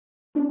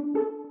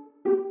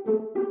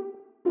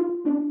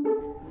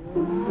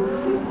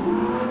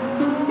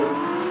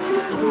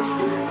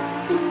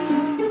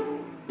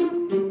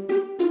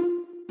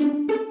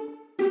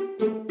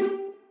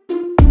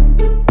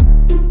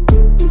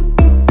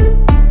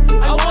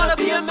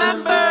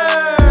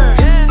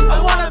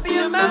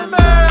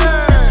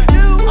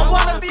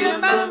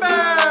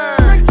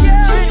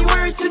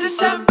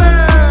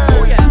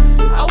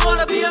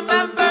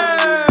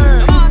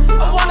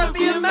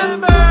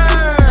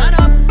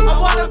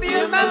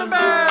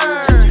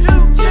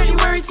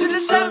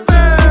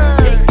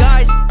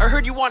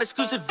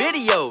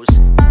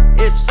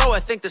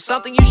think there's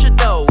something you should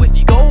know. If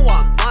you go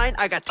online,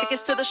 I got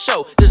tickets to the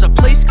show. There's a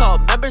place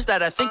called Members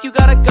that I think you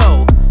gotta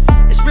go.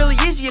 It's really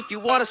easy if you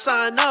wanna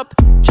sign up.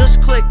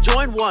 Just click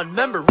join one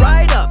member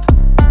right up.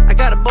 I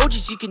got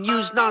emojis you can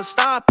use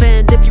non-stop,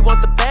 and if you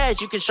want the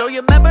badge, you can show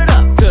your membered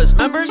up. Cause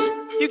members,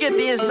 you get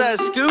the inside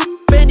scoop,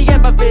 and you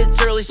get my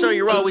vids early so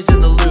you're always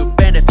in the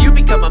loop. And if you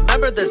become a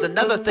member, there's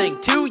another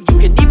thing too. You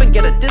can even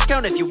get a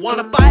discount if you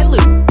wanna buy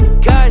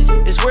loot. Guys,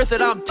 it's worth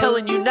it, I'm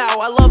telling you now.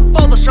 I love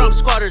all the Strom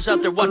Squatters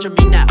out there watching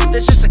me now.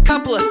 There's just a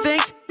couple of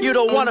things you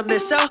don't wanna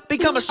miss out.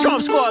 Become a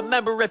Strom Squad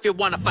member if you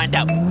wanna find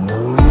out. I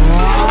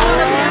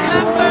wanna be a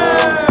member.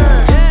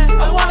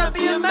 Yeah, I wanna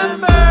be a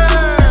member.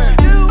 Yes, you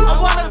do. I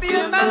wanna be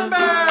a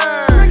member.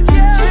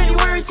 Yeah.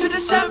 January to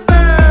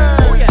December.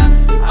 Oh yeah.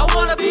 I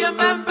wanna be a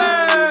member.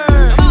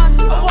 Come on.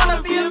 I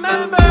wanna be a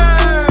member.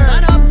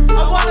 Sign up.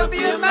 I wanna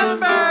be a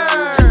member.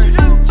 Yes, you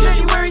do.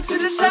 January to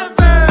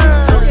December.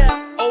 Hell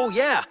yeah. Oh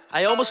yeah.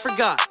 I almost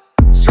forgot.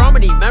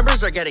 Stromedy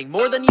members are getting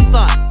more than you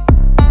thought.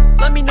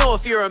 Let me know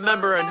if you're a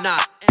member or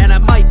not, and I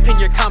might pin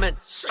your comment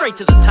straight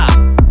to the top.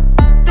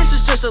 This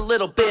is just a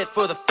little bit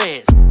for the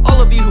fans, all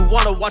of you who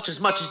wanna watch as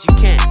much as you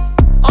can.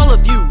 All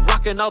of you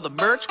rocking all the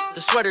merch,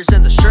 the sweaters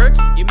and the shirts,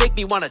 you make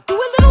me wanna do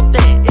a little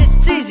dance.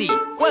 It's easy,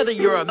 whether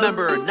you're a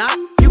member or not,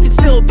 you can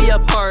still be a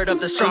part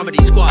of the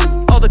Stromedy squad.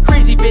 All the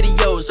crazy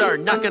videos are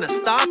not gonna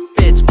stop.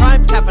 It's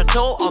prime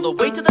capital all the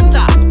way to the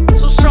top.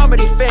 So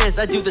Stromedy fans,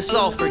 I do this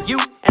all for you,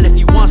 and if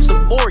you want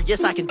some more,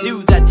 yes I can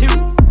do that too.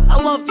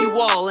 I love you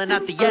all, and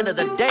at the end of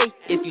the day,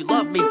 if you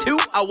love me too,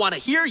 I wanna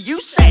hear you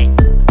say,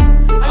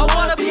 I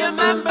wanna be a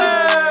member.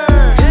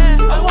 Yeah,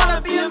 I wanna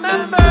be a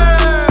member.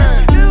 Yes,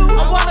 you do.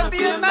 I wanna